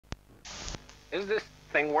Is this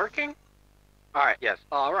thing working? Alright, yes.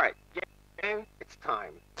 Alright. Gang, it's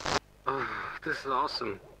time. This is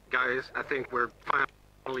awesome. Guys, I think we're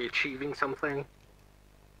finally achieving something.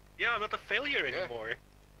 Yeah, I'm not a failure anymore.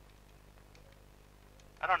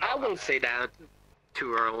 I don't know. I won't say that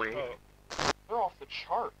too early. Oh. They're off the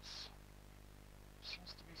charts. Seems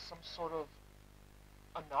to be some sort of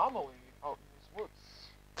anomaly out in these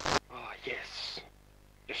woods. Oh, yes.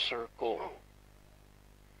 The circle.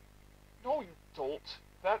 No, you dolt.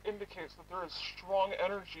 That indicates that there is strong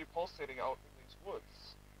energy pulsating out in these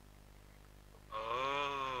woods.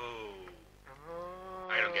 Oh.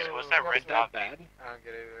 I don't get it. Was that red dot bad? I don't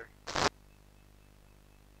get it either.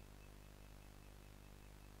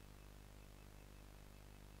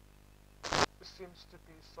 This seems to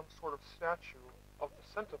be some sort of statue of the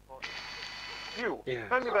Centipony. You, Yeah.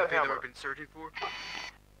 hand me that Thing that hammer. we've been searching for?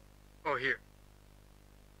 Oh, here.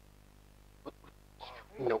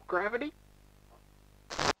 No gravity?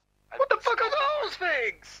 What the fuck are those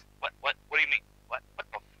things? What do you mean? What the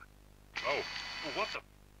fuck? Oh. What the?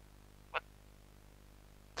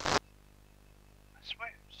 I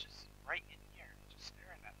swear, it's just right in here, just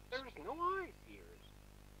staring at us. There's no eyes here.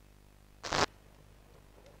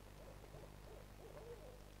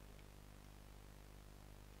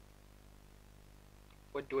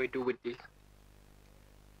 What do I do with this?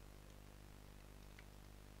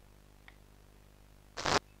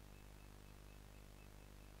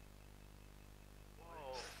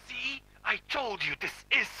 Whoa. See? I told you this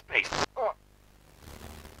is space! What?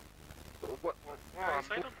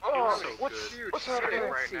 I don't Oh, feel so what's good. what's happening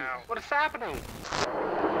right right now? What is happening?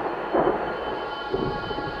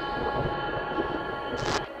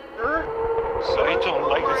 I don't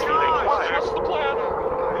like this feeling. What's the plan?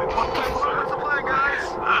 What's the plan, guys?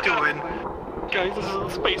 What are you doing? Guys, this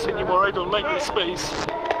isn't space anymore. I don't like this space.